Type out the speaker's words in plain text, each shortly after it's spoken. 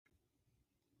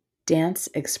Dance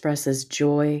expresses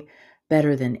joy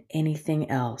better than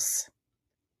anything else.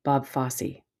 Bob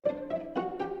Fosse.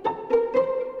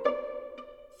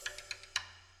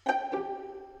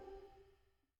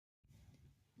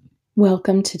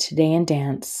 Welcome to Today in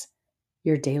Dance,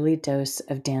 your daily dose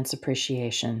of dance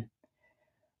appreciation.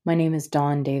 My name is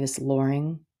Dawn Davis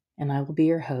Loring, and I will be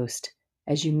your host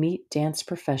as you meet dance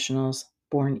professionals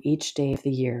born each day of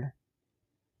the year.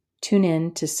 Tune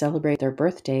in to celebrate their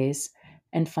birthdays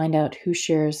and find out who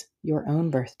shares your own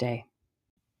birthday.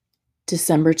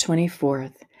 December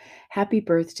 24th. Happy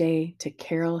birthday to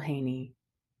Carol Haney.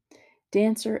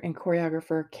 Dancer and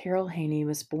choreographer Carol Haney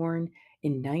was born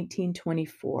in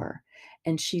 1924,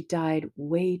 and she died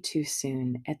way too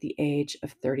soon at the age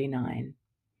of 39.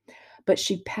 But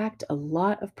she packed a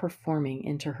lot of performing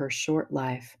into her short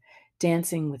life,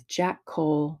 dancing with Jack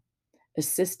Cole,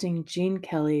 assisting Gene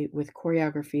Kelly with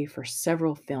choreography for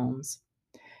several films,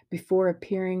 before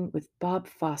appearing with Bob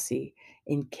Fosse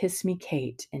in Kiss Me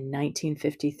Kate in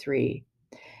 1953,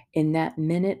 in that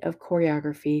minute of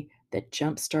choreography that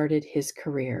jump-started his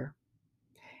career.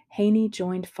 Haney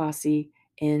joined Fosse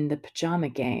in The Pajama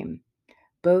Game,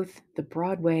 both the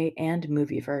Broadway and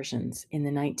movie versions in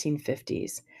the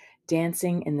 1950s,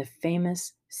 dancing in the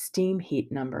famous Steam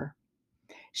Heat number.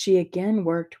 She again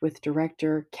worked with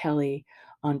director Kelly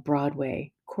on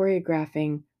Broadway,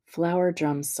 choreographing Flower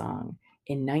Drum Song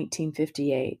in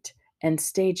 1958 and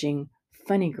staging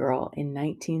Funny Girl in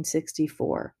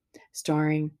 1964,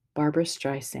 starring Barbra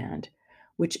Streisand,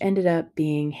 which ended up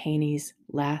being Haney's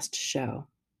last show.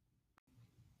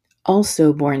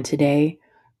 Also born today,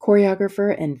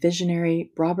 choreographer and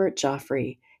visionary Robert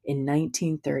Joffrey in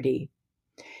 1930.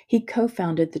 He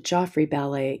co-founded the Joffrey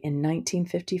Ballet in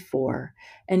 1954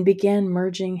 and began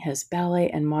merging his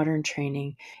ballet and modern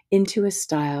training into a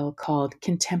style called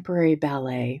contemporary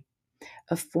ballet,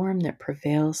 a form that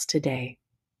prevails today.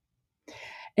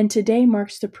 And today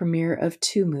marks the premiere of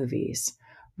two movies,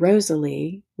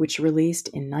 Rosalie, which released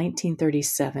in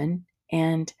 1937,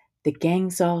 and The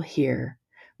Gang's All Here,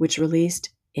 which released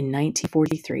in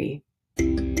 1943.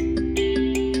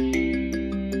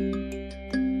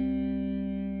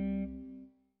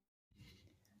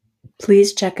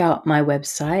 Please check out my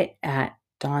website at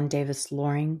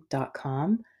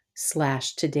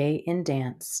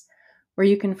dawndavisloring.com/todayindance, where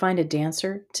you can find a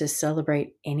dancer to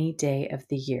celebrate any day of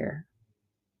the year.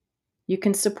 You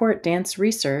can support dance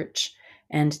research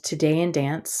and Today in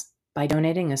Dance by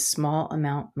donating a small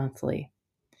amount monthly.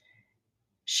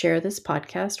 Share this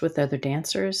podcast with other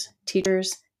dancers,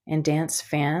 teachers, and dance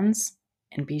fans,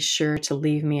 and be sure to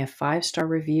leave me a 5-star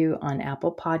review on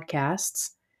Apple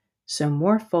Podcasts so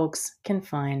more folks can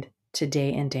find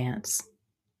Today in Dance.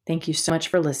 Thank you so much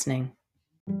for listening.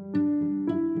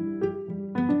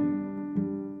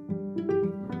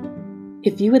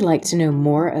 If you would like to know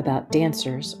more about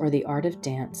dancers or the art of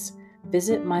dance,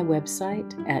 visit my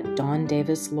website at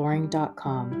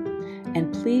dawndavisloring.com,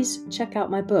 and please check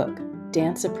out my book,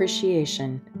 Dance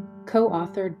Appreciation,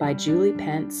 co-authored by Julie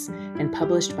Pence and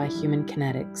published by Human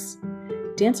Kinetics.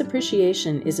 Dance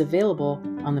Appreciation is available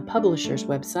on the publisher's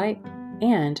website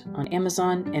and on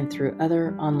Amazon and through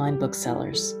other online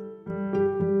booksellers.